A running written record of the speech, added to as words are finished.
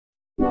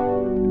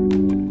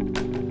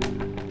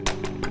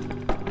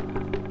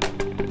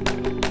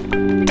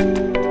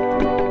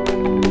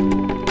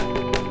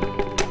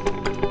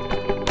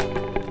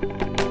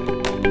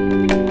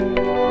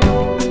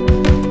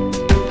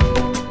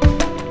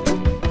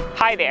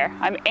Hi there,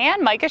 I'm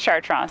Anne-Micah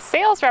Chartrand,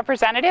 sales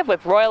representative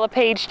with Royal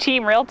LePage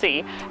Team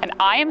Realty, and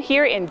I am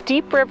here in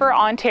Deep River,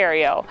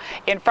 Ontario,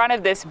 in front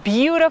of this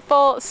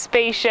beautiful,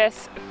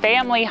 spacious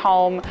family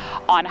home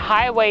on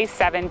Highway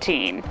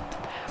 17.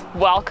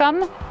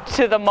 Welcome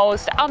to the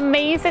most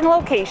amazing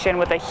location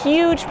with a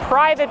huge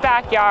private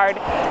backyard,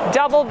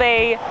 double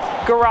bay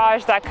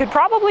garage that could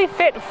probably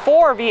fit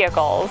 4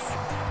 vehicles,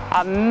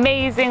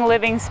 amazing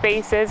living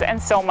spaces,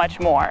 and so much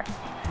more.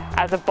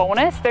 As a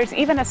bonus, there's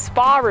even a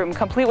spa room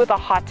complete with a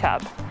hot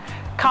tub.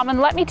 Come and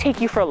let me take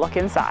you for a look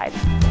inside.